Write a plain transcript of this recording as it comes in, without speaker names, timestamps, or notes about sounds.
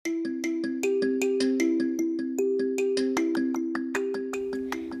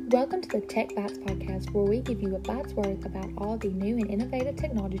Welcome to the Tech Bites podcast, where we give you a bite's worth about all the new and innovative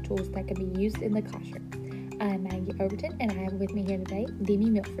technology tools that can be used in the classroom. I am Maggie Overton, and I have with me here today, Demie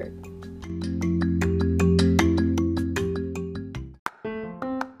Milford.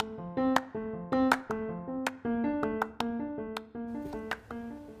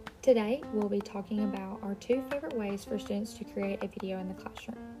 Today, we'll be talking about our two favorite ways for students to create a video in the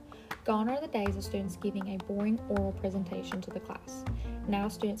classroom. Gone are the days of students giving a boring oral presentation to the class. Now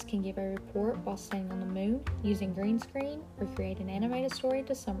students can give a report while standing on the moon, using green screen, or create an animated story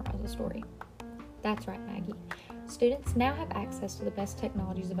to summarize a story. That's right, Maggie. Students now have access to the best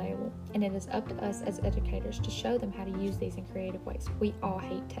technologies available, and it is up to us as educators to show them how to use these in creative ways. We all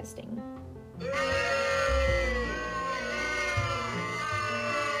hate testing.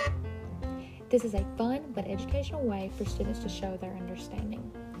 This is a fun but educational way for students to show their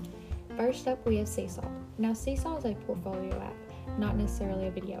understanding. First up, we have Seesaw. Now, Seesaw is a portfolio app, not necessarily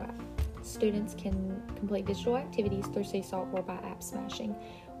a video app. Students can complete digital activities through Seesaw or by app smashing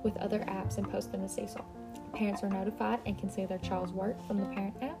with other apps and post them to Seesaw. Parents are notified and can see their child's work from the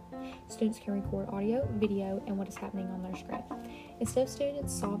parent app. Students can record audio, video, and what is happening on their screen. Instead of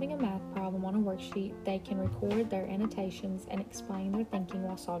students solving a math problem on a worksheet, they can record their annotations and explain their thinking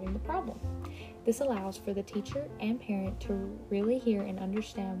while solving the problem. This allows for the teacher and parent to really hear and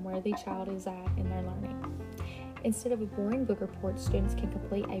understand where the child is at in their learning. Instead of a boring book report, students can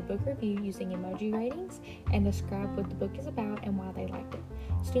complete a book review using emoji ratings and describe what the book is about and why they liked it.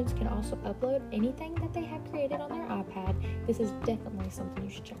 Students can also upload anything that they have created on their iPad. This is definitely something you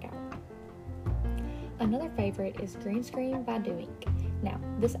should check out. Another favorite is Green Screen by Doink. Now,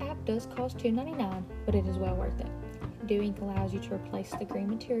 this app does cost $2.99, but it is well worth it. Doink allows you to replace the green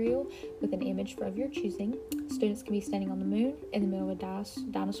material with an image of your choosing. Students can be standing on the moon, in the middle of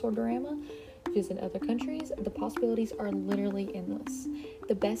a dinosaur diorama, visit other countries. The possibilities are literally endless.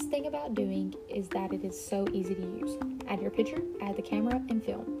 The best thing about Doink is that it is so easy to use. Add your picture, add the camera, and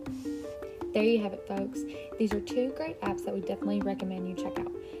film. There you have it, folks. These are two great apps that we definitely recommend you check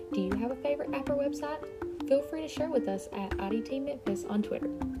out. Do you have a favorite app or website? Feel free to share with us at IDT Memphis on Twitter.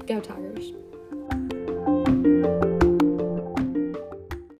 Go Tigers!